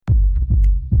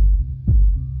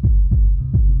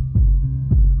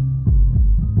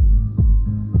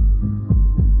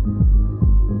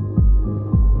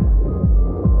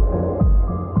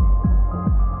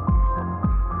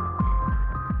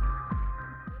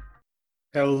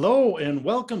Hello and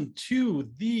welcome to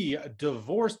the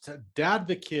Divorced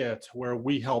Dadvocate, where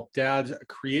we help dads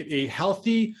create a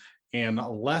healthy and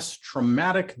less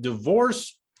traumatic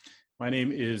divorce. My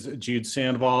name is Jude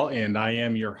Sandoval and I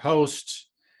am your host.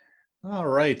 All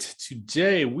right,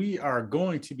 today we are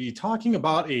going to be talking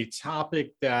about a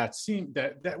topic that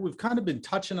we've kind of been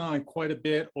touching on quite a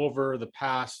bit over the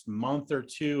past month or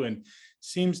two, and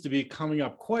seems to be coming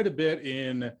up quite a bit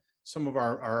in some of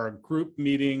our group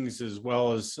meetings, as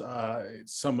well as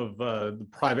some of the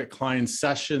private client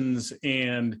sessions.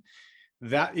 And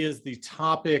that is the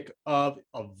topic of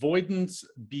avoidance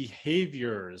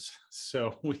behaviors.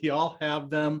 So we all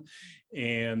have them,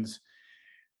 and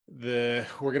we're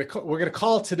gonna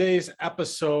call today's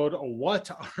episode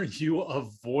 "What Are You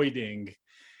Avoiding?"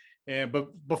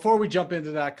 But before we jump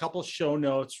into that, a couple show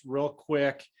notes real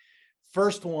quick.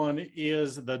 First one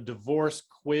is the divorce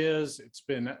quiz. It's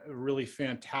been really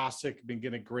fantastic. Been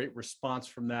getting a great response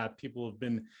from that. People have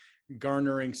been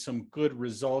garnering some good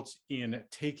results in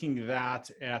taking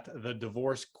that at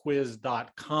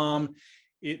thedivorcequiz.com.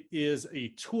 It is a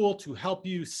tool to help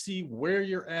you see where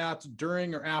you're at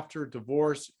during or after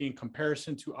divorce in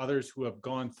comparison to others who have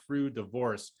gone through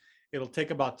divorce. It'll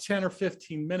take about 10 or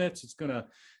 15 minutes. It's going to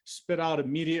spit out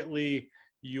immediately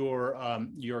your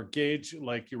gauge,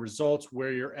 like your results,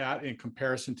 where you're at in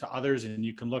comparison to others, and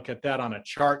you can look at that on a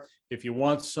chart. If you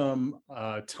want some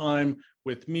time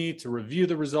with me to review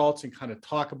the results and kind of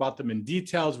talk about them in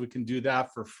details, we can do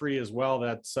that for free as well.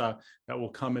 That will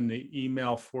come in the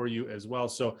email for you as well.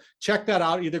 So check that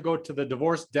out. Either go to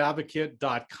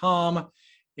thedivorcedadvocate.com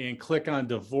and click on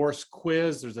divorce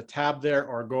quiz. There's a tab there,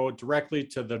 or go directly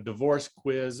to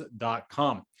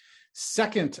thedivorcequiz.com.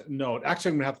 Second note,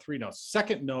 actually, I'm going to have three notes.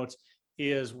 Second note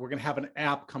is we're going to have an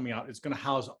app coming out. It's going to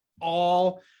house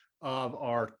all of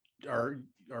our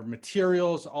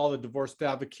materials, all the divorced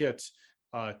advocates,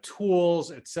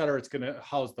 tools, etc. It's going to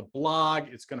house the blog.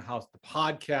 It's going to house the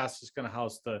podcast. It's going to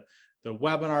house the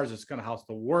webinars. It's going to house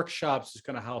the workshops. It's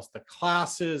going to house the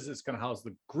classes. It's going to house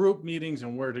the group meetings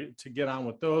and where to get on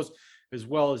with those, as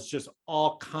well as just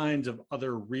all kinds of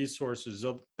other resources.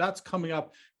 So that's coming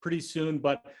up pretty soon,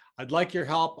 but I'd like your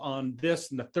help on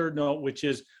this. And the third note, which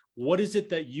is, what is it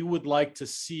that you would like to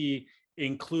see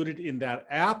included in that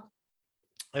app,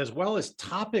 as well as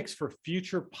topics for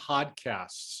future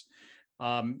podcasts?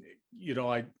 I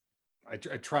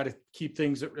try to keep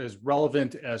things as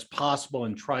relevant as possible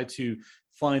and try to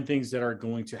find things that are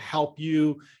going to help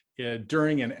you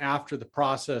during and after the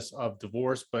process of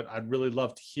divorce. But I'd really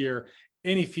love to hear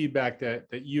any feedback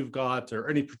that you've got, or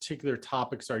any particular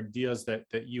topics or ideas that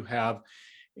you have,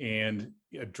 and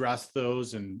address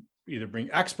those and either bring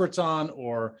experts on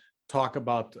or talk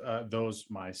about those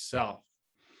myself.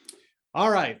 All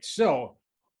right, so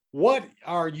what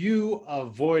are you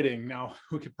avoiding? Now,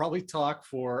 we could probably talk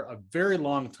for a very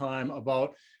long time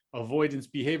about avoidance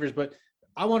behaviors, but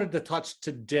I wanted to touch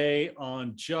today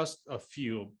on just a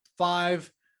few,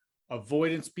 5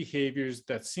 avoidance behaviors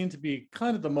that seem to be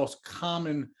kind of the most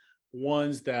common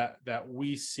ones that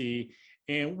we see.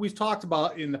 And we've talked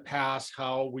about in the past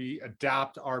how we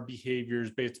adapt our behaviors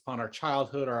based upon our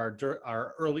childhood or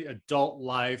our early adult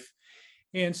life.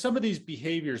 And some of these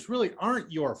behaviors really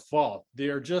aren't your fault.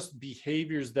 They're just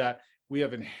behaviors that we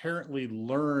have inherently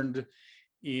learned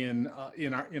in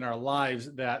our lives,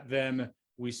 that then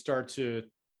we start to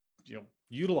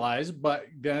utilize, but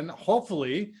then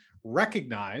hopefully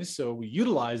recognize. So we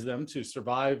utilize them to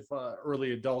survive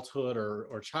early adulthood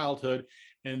or childhood,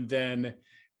 and then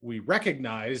we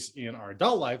recognize in our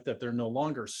adult life that they're no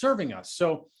longer serving us.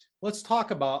 So let's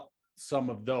talk about some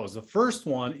of those. The first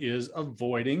one is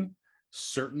avoiding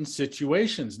certain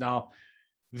situations. Now,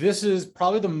 this is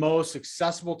probably the most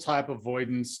accessible type of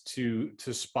avoidance to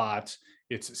spot.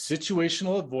 It's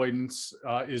situational avoidance,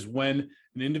 is when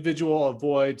an individual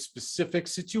avoids specific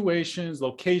situations,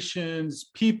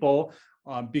 locations, people,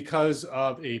 because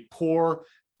of a poor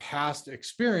past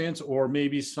experience, or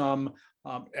maybe some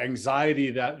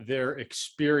anxiety that they're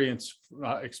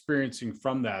experiencing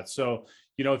from that. So,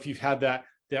 if you've had that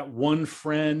one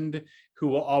friend who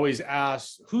will always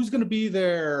ask, who's going to be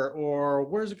there, or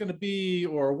where's it going to be,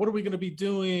 or what are we going to be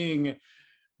doing,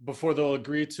 before they'll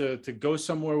agree to go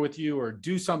somewhere with you or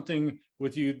do something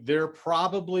with you, they're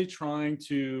probably trying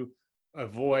to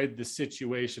avoid the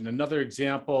situation. Another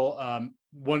example,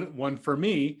 one for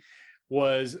me,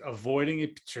 was avoiding a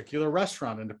particular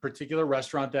restaurant, and a particular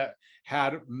restaurant that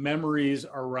had memories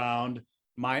around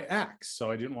my ex.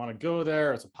 So I didn't want to go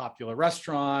there. It's a popular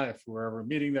restaurant. If we're ever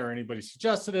meeting there, anybody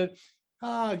suggested it,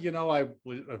 I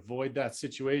would avoid that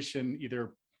situation,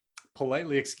 either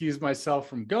politely excuse myself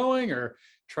from going, or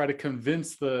try to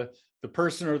convince the the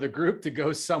person or the group to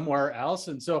go somewhere else.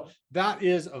 And so that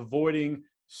is avoiding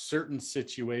certain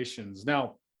situations.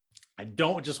 Now, I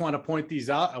don't just want to point these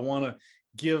out. I want to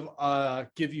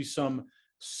give you some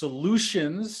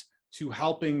solutions to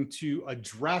helping to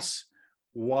address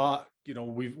what,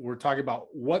 we're talking about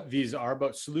what these are,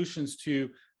 but solutions to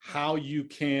how you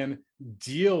can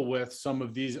deal with some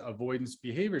of these avoidance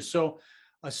behaviors. So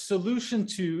a solution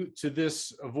to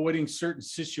this avoiding certain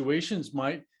situations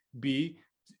might be,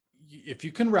 if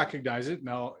you can recognize it.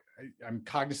 Now, I'm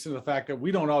cognizant of the fact that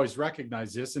we don't always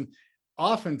recognize this, and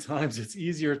oftentimes it's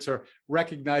easier to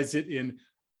recognize it in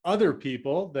other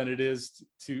people than it is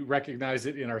to recognize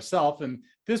it in ourselves. And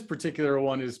this particular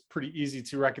one is pretty easy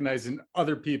to recognize in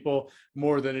other people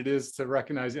more than it is to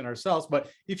recognize in ourselves. But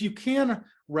if you can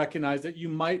recognize that you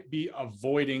might be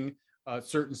avoiding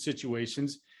certain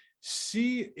situations,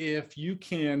 see if you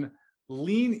can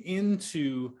lean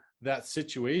into that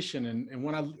situation. And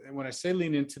when I say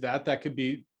lean into that, that could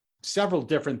be several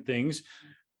different things.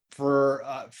 For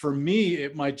me,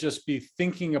 it might just be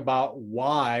thinking about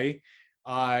why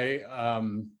I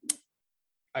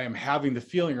am having the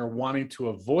feeling or wanting to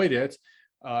avoid it.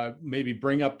 Maybe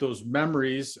bring up those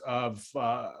memories of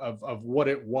what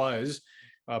it was,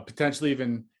 potentially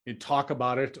even talk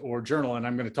about it or journal. And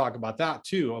I'm going to talk about that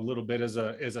too a little bit as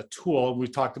a tool.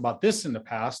 We've talked about this in the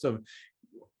past, of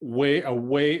a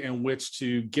way in which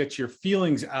to get your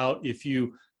feelings out if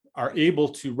you are able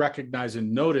to recognize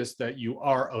and notice that you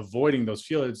are avoiding those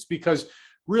feelings. Because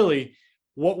really,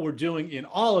 what we're doing in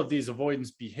all of these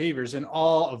avoidance behaviors, and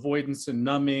all avoidance and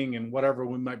numbing and whatever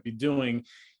we might be doing,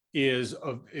 is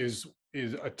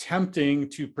attempting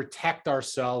to protect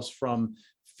ourselves from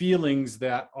feelings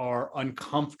that are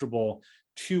uncomfortable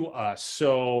to us.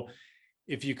 So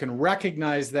if you can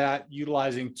recognize that,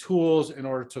 utilizing tools in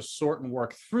order to sort and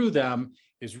work through them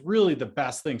is really the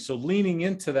best thing. So leaning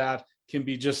into that can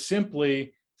be just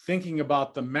simply thinking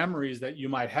about the memories that you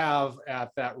might have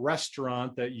at that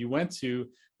restaurant that you went to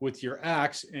with your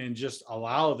ex, and just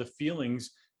allow the feelings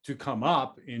to come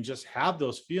up and just have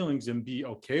those feelings and be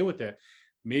okay with it.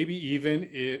 Maybe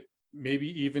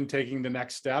even taking the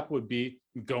next step would be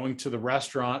going to the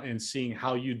restaurant and seeing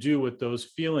how you do with those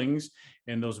feelings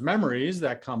and those memories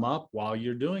that come up while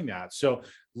you're doing that. So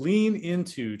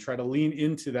try to lean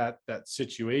into that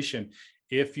situation.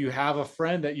 If you have a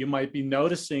friend that you might be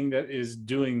noticing that is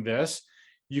doing this,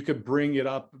 you could bring it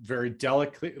up very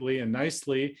delicately and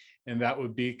nicely. And that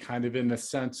would be kind of in the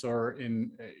sense, or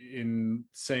in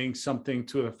saying something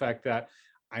to the effect that,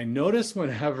 I notice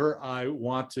whenever I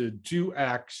want to do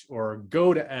X or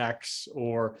go to X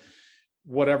or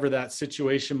whatever that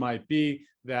situation might be,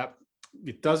 that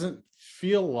it doesn't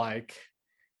feel like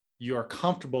you're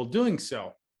comfortable doing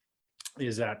so.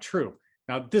 Is that true?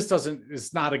 Now,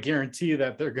 it's not a guarantee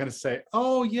that they're going to say,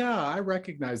 oh yeah, I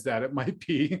recognize that. It might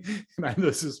be, and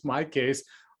this is my case,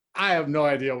 I have no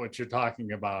idea what you're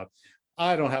talking about.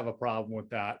 I don't have a problem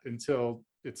with that until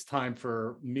it's time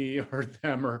for me or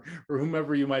them or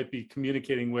whomever you might be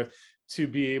communicating with to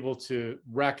be able to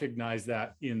recognize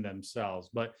that in themselves.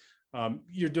 But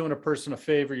you're doing a person a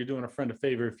favor, you're doing a friend a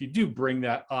favor if you do bring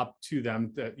that up to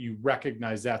them, that you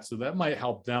recognize that. So that might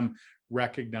help them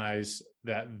recognize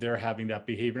that they're having that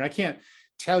behavior. And I can't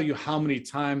tell you how many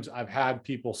times I've had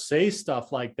people say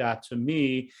stuff like that to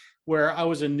me, where I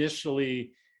was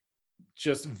initially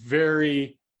just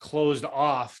very closed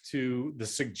off to the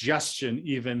suggestion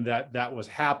even that was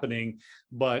happening.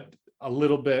 But a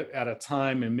little bit at a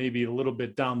time, and maybe a little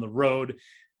bit down the road,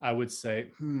 I would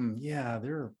say, yeah,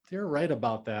 they're right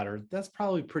about that, or that's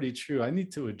probably pretty true. I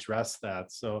need to address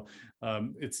that. So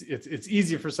it's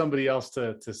easy for somebody else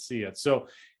to see it. So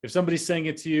if somebody's saying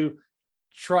it to you,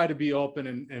 try to be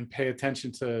open and pay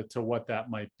attention to what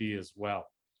that might be as well.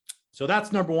 So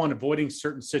that's number one, avoiding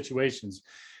certain situations.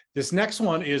 This next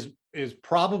one is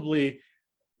probably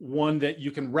one that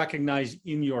you can recognize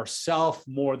in yourself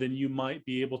more than you might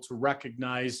be able to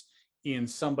recognize in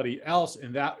somebody else,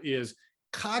 and that is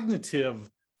cognitive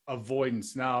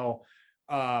avoidance. Now,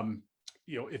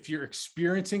 if you're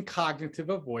experiencing cognitive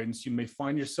avoidance, you may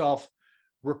find yourself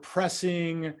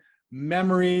repressing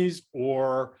memories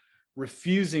or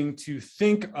refusing to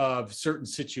think of certain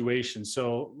situations.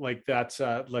 So like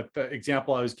the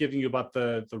example I was giving you about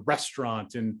the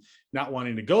restaurant and not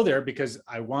wanting to go there because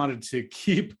I wanted to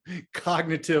keep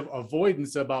cognitive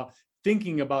avoidance about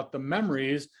thinking about the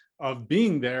memories of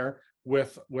being there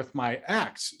with my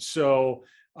ex. So,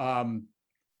 the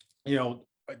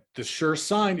sure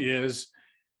sign is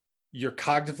you're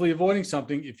cognitively avoiding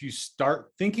something if you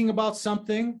start thinking about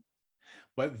something,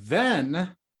 but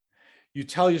then you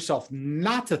tell yourself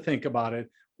not to think about it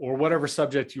or whatever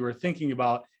subject you were thinking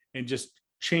about, and just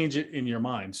change it in your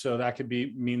mind. So that could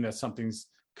mean that something's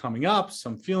coming up,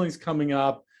 some feelings coming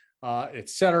up,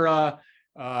 etc.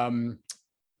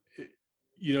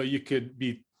 You could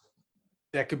be,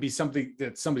 that could be something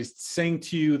that somebody's saying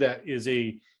to you that is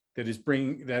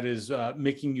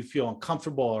making you feel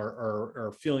uncomfortable,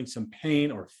 or feeling some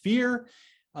pain or fear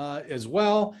as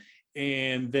well.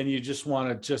 And then you just want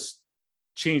to just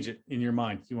change it in your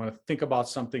mind. You want to think about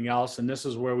something else. And this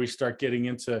is where we start getting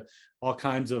into all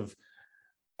kinds of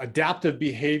adaptive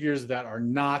behaviors that are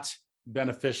not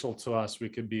beneficial to us. We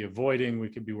could be avoiding, we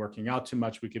could be working out too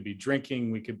much, we could be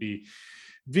drinking, we could be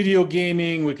video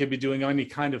gaming, we could be doing any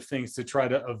kind of things to try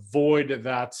to avoid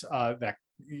that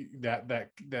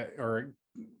or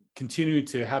continue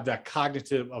to have that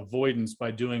cognitive avoidance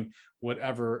by doing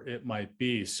whatever it might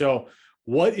be. So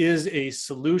what is a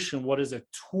solution? What is a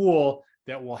tool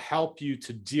that will help you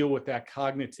to deal with that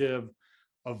cognitive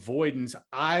avoidance?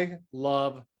 I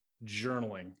love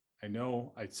journaling. I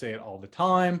know I say it all the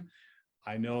time.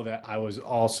 I know that I was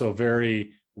also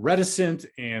very reticent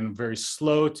and very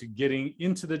slow to getting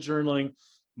into the journaling.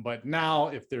 But now,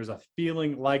 if there's a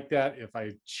feeling like that, if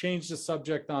I change the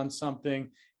subject on something,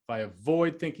 if I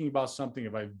avoid thinking about something,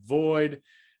 if I avoid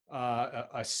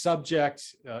a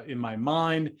subject in my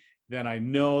mind, then I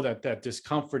know that that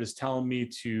discomfort is telling me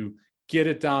to get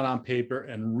it down on paper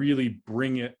and really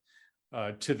bring it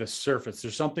to the surface.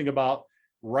 There's something about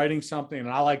writing something, and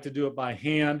I like to do it by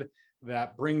hand,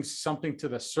 that brings something to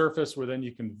the surface where then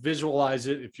you can visualize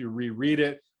it. If you reread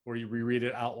it or you reread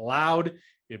it out loud,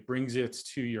 it brings it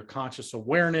to your conscious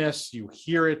awareness. You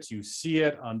hear it, you see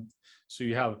it. So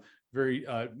you have very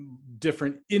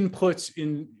different inputs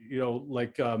in,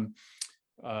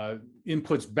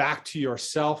 inputs back to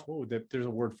yourself. There's a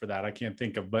word for that I can't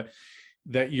think of, but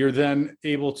that you're then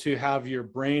able to have your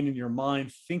brain and your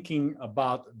mind thinking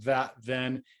about that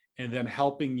then, and then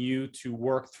helping you to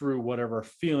work through whatever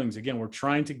feelings. Again, we're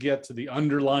trying to get to the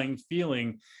underlying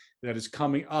feeling that is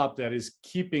coming up, that is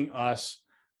keeping us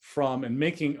from and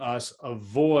making us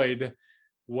avoid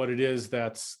what it is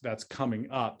that's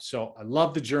coming up. So I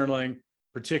love the journaling,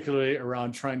 particularly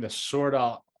around trying to sort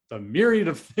out the myriad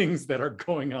of things that are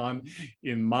going on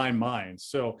in my mind.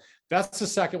 So that's the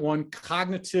second one,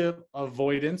 cognitive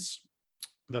avoidance.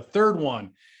 The third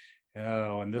one,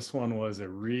 and this one was a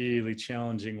really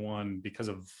challenging one because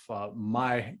of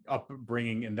my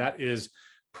upbringing, and that is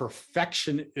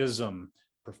perfectionism.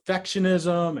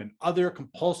 Perfectionism and other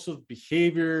compulsive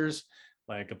behaviors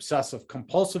like obsessive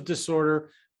compulsive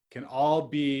disorder can all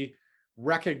be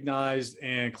recognized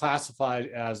and classified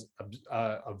as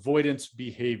avoidance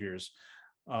behaviors.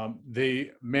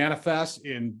 They manifest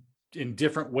in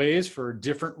different ways for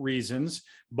different reasons,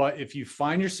 but if you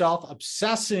find yourself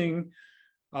obsessing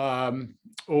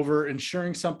over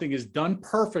ensuring something is done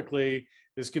perfectly,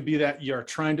 this could be that you're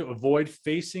trying to avoid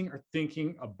facing or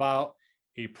thinking about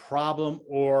a problem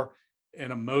or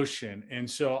an emotion. And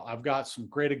so I've got some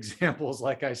great examples.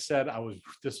 Like I said,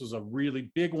 this was a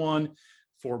really big one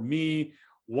for me.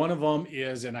 One of them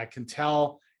is, and I can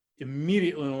tell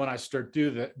immediately when I start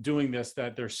doing this,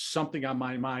 that there's something on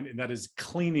my mind, and that is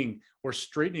cleaning or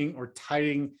straightening or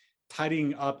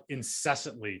tidying up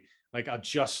incessantly. Like I'll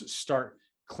just start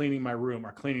cleaning my room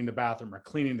or cleaning the bathroom or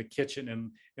cleaning the kitchen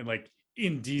and like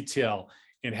in detail,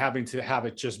 and having to have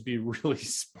it just be really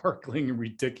sparkling and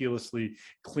ridiculously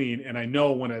clean. And I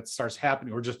know when it starts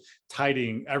happening, or just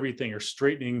tidying everything or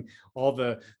straightening all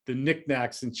the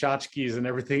knickknacks and tchotchkes and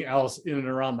everything else in and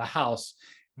around the house,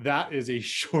 that is a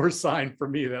sure sign for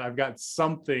me that I've got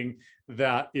something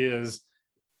that is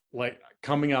like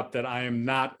coming up that I am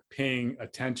not paying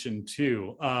attention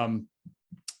to.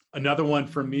 Another one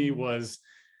for me was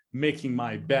making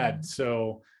my bed.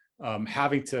 So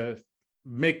having to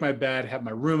make my bed, have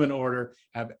my room in order,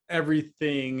 have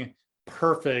everything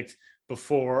perfect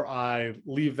before I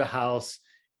leave the house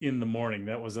in the morning.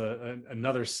 That was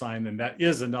another sign, and that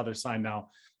is another sign. Now,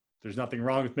 there's nothing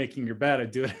wrong with making your bed. I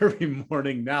do it every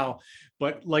morning now.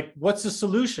 But like, what's the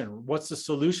solution? What's the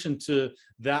solution to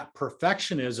that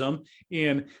perfectionism?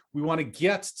 And we want to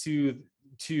get to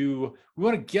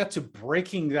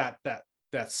breaking that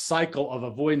cycle of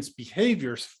avoidance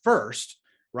behaviors first,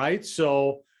 right?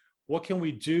 So what can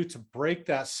we do to break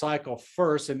that cycle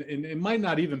first? And it might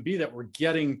not even be that we're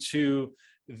getting to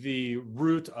the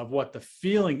root of what the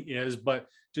feeling is, but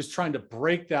just trying to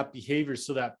break that behavior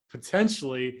so that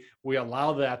potentially we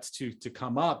allow that to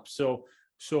come up. So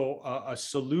a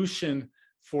solution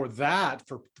for that,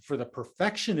 for the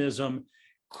perfectionism,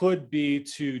 could be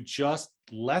to just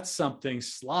let something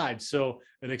slide. So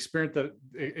an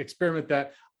experiment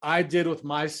that I did with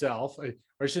myself,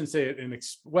 or I shouldn't say it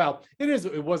well,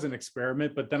 it was an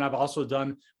experiment, but then I've also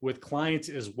done with clients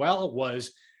as well,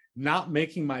 was not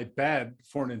making my bed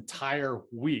for an entire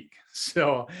week.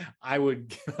 So I would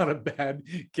get out of bed,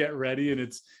 get ready, and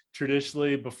it's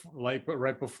traditionally before, like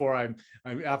right before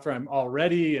after I'm all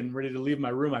ready and ready to leave my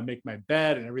room, I make my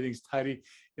bed and everything's tidy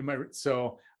in my.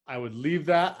 So I would leave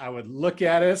that, I would look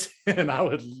at it, and I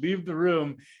would leave the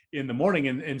room in the morning.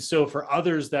 And so for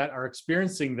others that are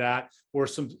experiencing that, or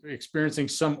experiencing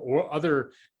some or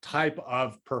other type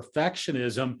of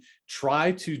perfectionism,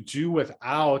 try to do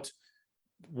without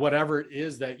whatever it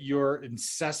is that you're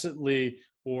incessantly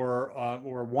or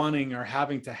wanting or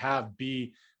having to have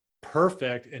be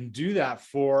perfect, and do that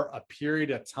for a period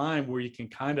of time where you can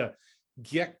kind of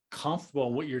get comfortable.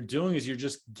 And what you're doing is you're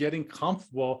just getting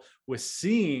comfortable with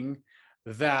seeing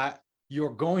that you're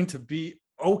going to be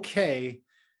okay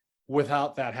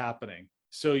without that happening.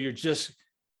 So you're just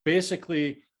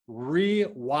basically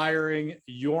rewiring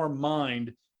your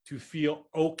mind to feel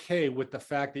okay with the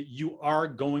fact that you are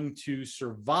going to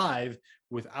survive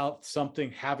without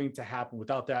something having to happen,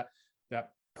 without that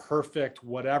perfect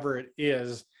whatever it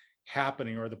is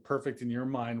happening, or the perfect in your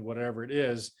mind whatever it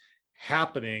is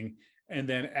happening. And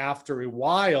then after a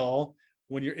while,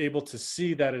 when you're able to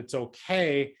see that it's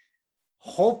okay,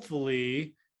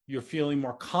 hopefully you're feeling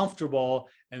more comfortable,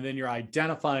 and then you're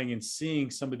identifying and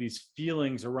seeing some of these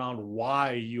feelings around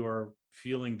why you're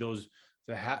feeling those,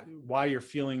 why you're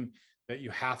feeling that you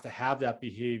have to have that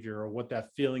behavior, or what that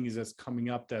feeling is that's coming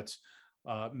up that's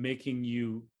making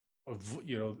you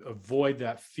avoid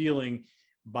that feeling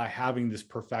by having this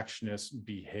perfectionist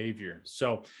behavior.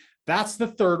 So that's the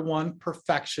third one,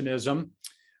 perfectionism.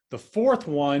 The fourth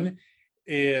one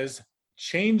is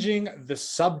changing the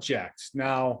subject.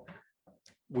 Now,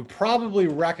 we probably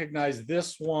recognize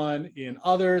this one in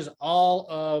others all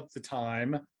of the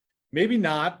time. Maybe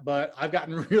not, but I've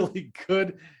gotten really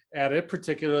good at it,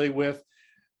 particularly with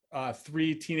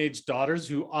 3 teenage daughters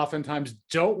who oftentimes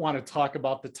don't want to talk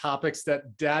about the topics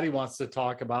that daddy wants to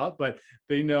talk about, but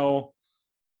they know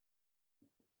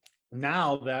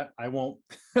now that I won't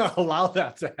allow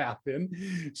that to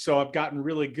happen. So I've gotten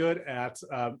really good at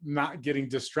not getting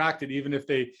distracted, even if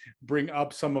they bring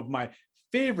up some of my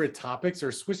favorite topics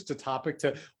or switch the topic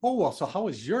to, oh, well, so how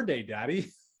was your day,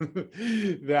 daddy?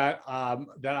 that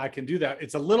I can do that.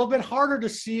 It's a little bit harder to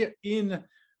see it in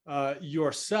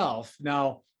yourself.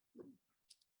 Now,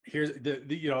 here's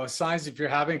the signs. If you're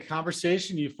having a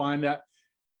conversation, you find that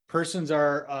persons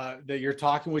are that you're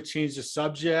talking with change the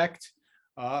subject.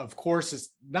 Of course, it's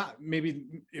not, maybe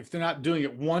if they're not doing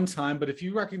it one time, but if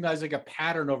you recognize like a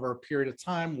pattern over a period of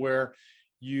time where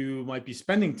you might be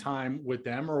spending time with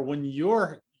them, or when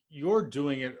you're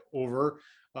doing it over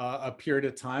a period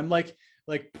of time, like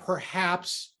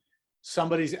perhaps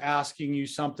somebody's asking you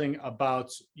something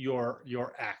about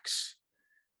your ex,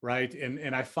 right?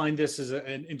 And I find this is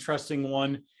an interesting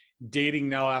one, dating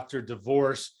now after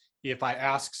divorce. If I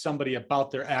ask somebody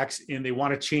about their ex and they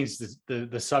want to change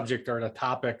the subject or the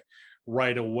topic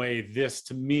right away, this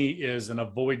to me is an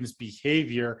avoidance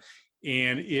behavior.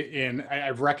 And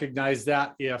I've recognized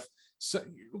that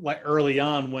like early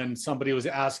on, when somebody was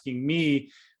asking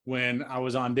me when I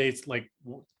was on dates, like,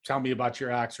 tell me about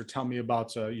your ex, or tell me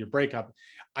about your breakup,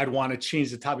 I'd want to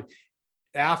change the topic.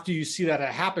 After you see that it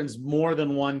happens more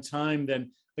than one time,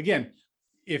 then again,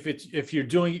 if you're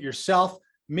doing it yourself,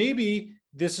 maybe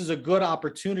this is a good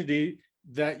opportunity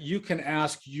that you can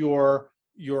ask your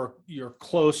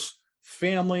close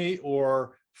family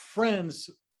or friends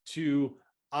to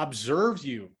observe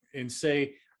you and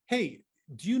say, hey,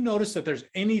 do you notice that there's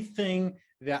anything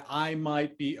that I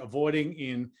might be avoiding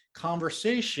in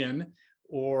conversation,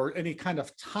 or any kind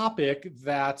of topic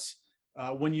that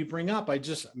when you bring up,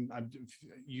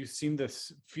 you seem to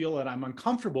feel that I'm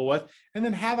uncomfortable with, and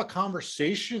then have a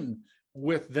conversation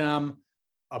with them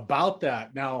about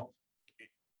that. Now,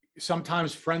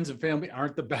 sometimes friends and family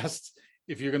aren't the best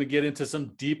if you're going to get into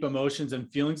some deep emotions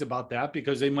and feelings about that,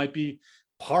 because they might be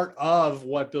part of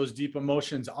what those deep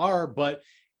emotions are. But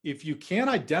if you can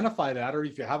identify that, or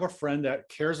if you have a friend that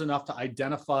cares enough to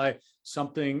identify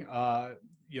something,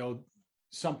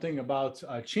 something about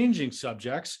changing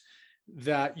subjects,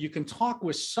 that you can talk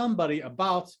with somebody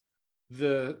about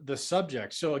the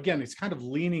subject. So again, it's kind of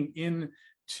leaning in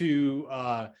to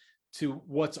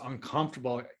what's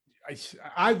uncomfortable.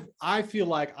 I feel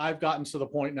like I've gotten to the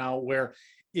point now where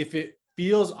if it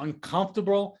feels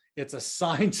uncomfortable, it's a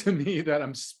sign to me that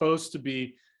I'm supposed to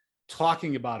be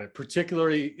talking about it,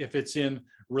 particularly if it's in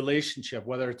relationship,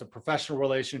 whether it's a professional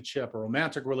relationship, a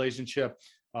romantic relationship,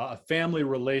 a family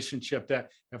relationship, that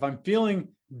if I'm feeling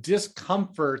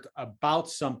discomfort about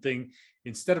something,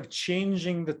 instead of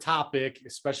changing the topic,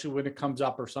 especially when it comes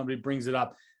up or somebody brings it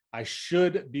up, I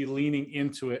should be leaning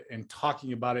into it and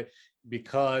talking about it,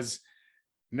 because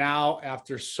now,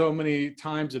 after so many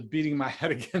times of beating my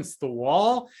head against the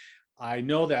wall, I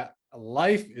know that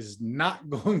life is not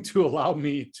going to allow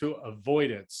me to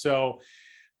avoid it. So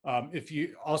if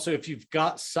you've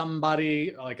got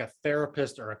somebody like a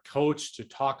therapist or a coach to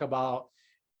talk about,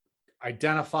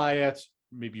 identify it,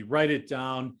 maybe write it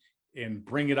down and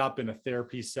bring it up in a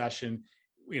therapy session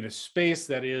in a space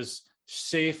that is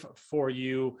safe for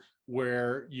you,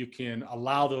 where you can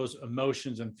allow those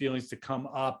emotions and feelings to come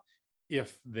up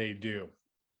if they do.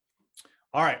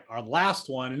 All right, our last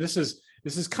one, and this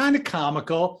is kind of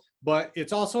comical, but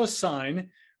it's also a sign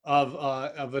of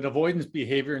an avoidance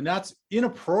behavior, and that's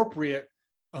inappropriate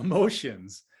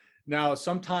emotions. Now,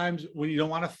 sometimes when you don't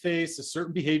want to face a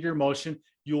certain behavior emotion,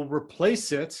 you'll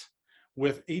replace it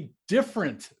with a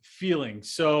different feeling.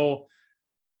 So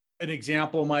an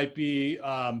example might be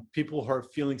people who are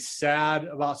feeling sad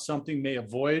about something may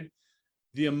avoid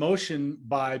the emotion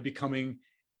by becoming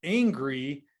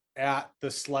angry at the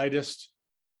slightest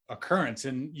occurrence.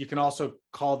 And you can also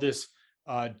call this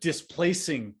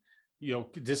displacing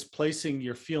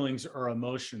your feelings or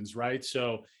emotions, right?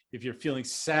 So if you're feeling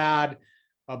sad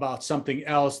about something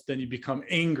else, then you become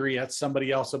angry at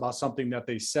somebody else about something that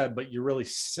they said, but you're really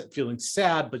feeling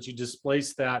sad, but you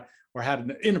displaced that or had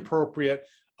an inappropriate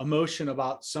emotion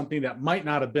about something that might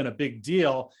not have been a big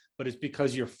deal, but it's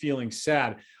because you're feeling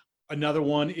sad. Another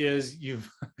one is you've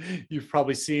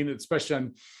probably seen,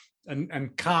 especially on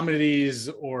comedies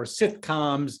or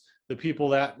sitcoms, the people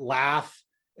that laugh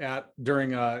at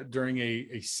during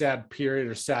a sad period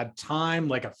or sad time,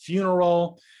 like a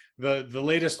funeral. The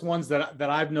latest ones that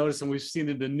I've noticed and we've seen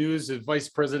in the news is Vice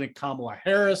President Kamala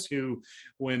Harris, who,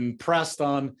 when pressed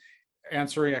on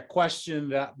answering a question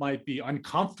that might be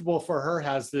uncomfortable for her,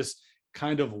 has this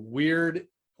kind of weird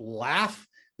laugh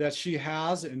that she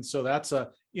has. And so that's a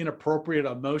inappropriate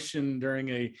emotion during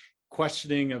a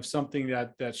questioning of something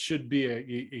that should be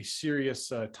a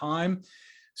serious time.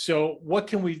 So what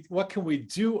can we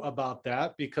do about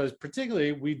that? Because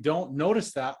particularly we don't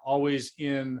notice that always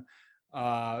in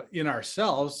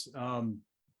ourselves, in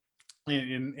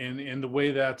the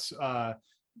way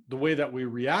that we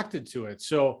reacted to it.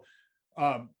 So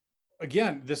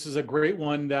again, this is a great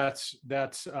one. But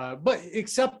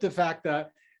except the fact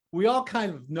that we all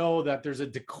kind of know that there's a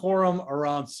decorum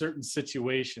around certain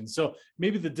situations. So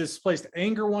maybe the displaced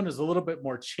anger one is a little bit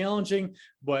more challenging,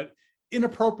 but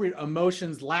inappropriate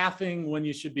emotions, laughing when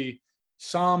you should be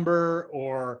somber,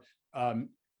 or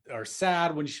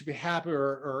sad when you should be happy,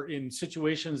 or in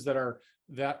situations that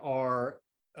are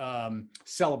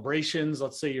celebrations.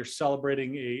 Let's say you're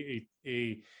celebrating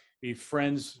a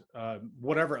friend's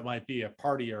whatever it might be, a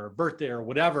party or a birthday or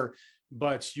whatever,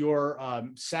 but you're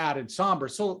sad and somber.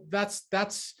 So that's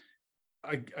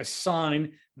a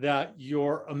sign that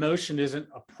your emotion isn't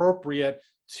appropriate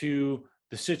to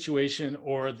the situation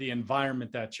or the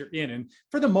environment that you're in. And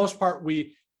for the most part,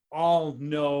 we all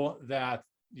know that,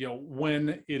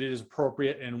 when it is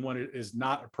appropriate and when it is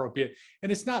not appropriate.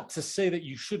 And it's not to say that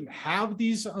you shouldn't have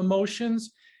these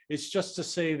emotions. It's just to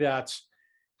say that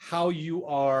how you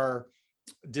are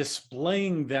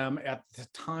displaying them at the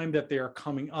time that they are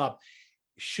coming up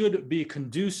should be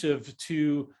conducive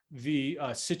to the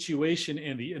situation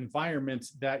and the environment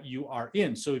that you are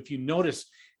in. So if you notice,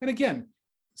 and again,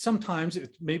 sometimes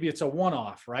maybe it's a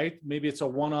one-off, right? Maybe it's a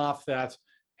one-off that,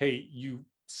 hey,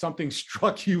 something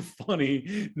struck you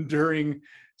funny during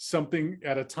something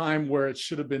at a time where it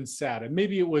should have been sad, and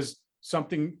maybe it was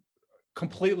something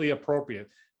completely appropriate.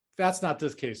 That's not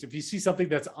this case. If you see something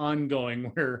that's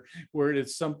ongoing, where it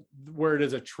is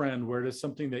a trend, where it is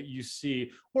something that you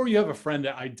see, or you have a friend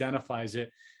that identifies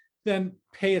it, then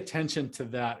pay attention to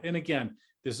that. And again,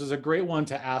 this is a great one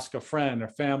to ask a friend, a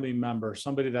family member,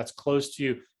 somebody that's close to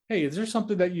you. Hey, is there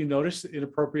something that you notice,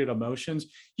 inappropriate emotions?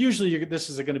 Usually this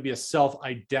is going to be a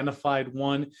self-identified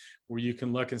one where you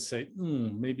can look and say,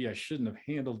 maybe I shouldn't have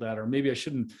handled that, or maybe I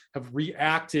shouldn't have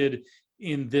reacted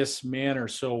in this manner.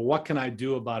 So what can I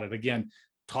do about it? Again,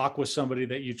 talk with somebody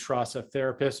that you trust, a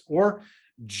therapist, or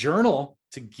journal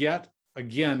to get,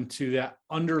 again, to that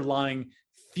underlying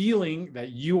feeling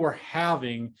that you are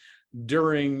having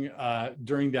during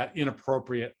that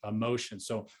inappropriate emotion.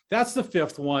 So that's the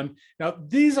fifth one. Now,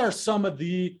 these are some of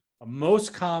the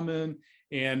most common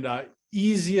and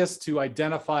easiest to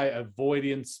identify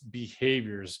avoidance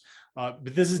behaviors.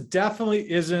 But this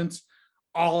definitely isn't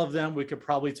all of them. We could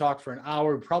probably talk for an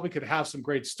hour. We probably could have some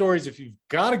great stories. If you've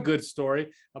got a good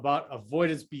story about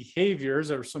avoidance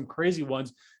behaviors or some crazy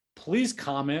ones, please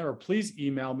comment or please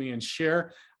email me and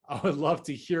share. I would love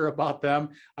to hear about them.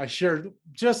 I shared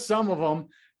just some of them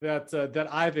that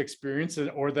I've experienced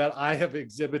or that I have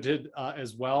exhibited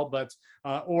as well. But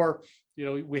or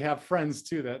we have friends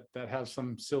too that have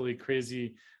some silly,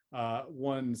 crazy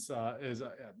ones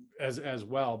as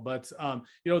well. But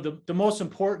the most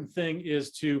important thing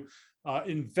is to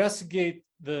investigate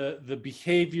the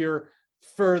behavior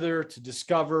further to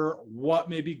discover what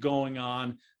may be going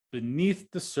on beneath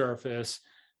the surface,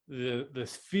 the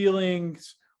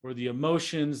feelings or the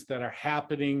emotions that are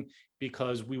happening,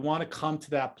 because we want to come to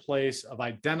that place of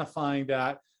identifying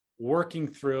that, working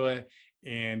through it,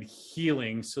 and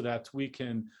healing so that we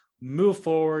can move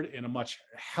forward in a much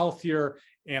healthier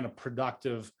and a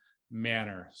productive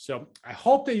manner. So I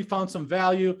hope that you found some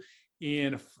value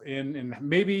in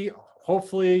maybe,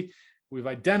 hopefully, we've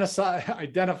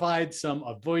identified some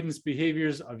avoidance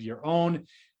behaviors of your own.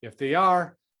 If they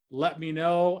are, let me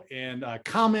know, and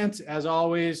comment as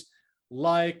always,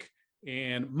 like,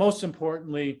 and most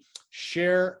importantly,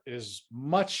 share as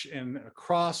much and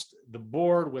across the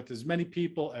board with as many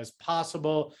people as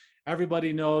possible.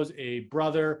 Everybody knows a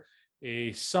brother,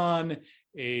 a son,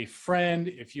 a friend.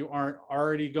 If you aren't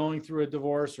already going through a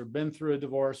divorce or been through a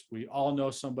divorce, we all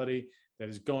know somebody that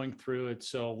is going through it.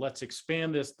 So let's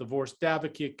expand this divorce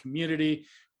advocate community.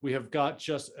 We have got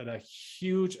just a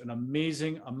huge and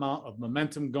amazing amount of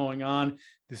momentum going on.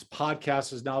 This podcast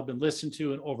has now been listened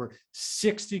to in over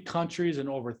 60 countries and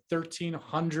over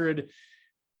 1,300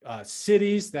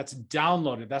 cities. That's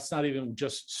downloaded. That's not even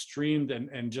just streamed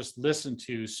and just listened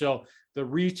to. So the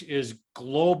reach is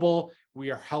global.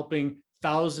 We are helping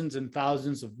thousands and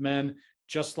thousands of men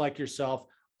just like yourself.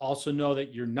 Also know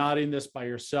that you're not in this by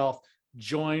yourself.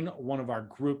 Join one of our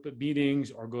group meetings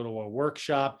or go to a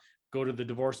workshop. Go to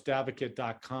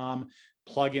thedivorceadvocate.com,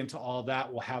 plug into all that.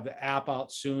 We'll have the app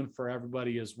out soon for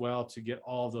everybody as well to get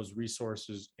all of those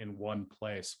resources in one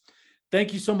place.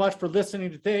 Thank you so much for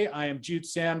listening today. I am Jude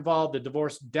Sandvall, the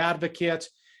Divorce Advocate,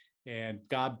 and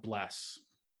God bless.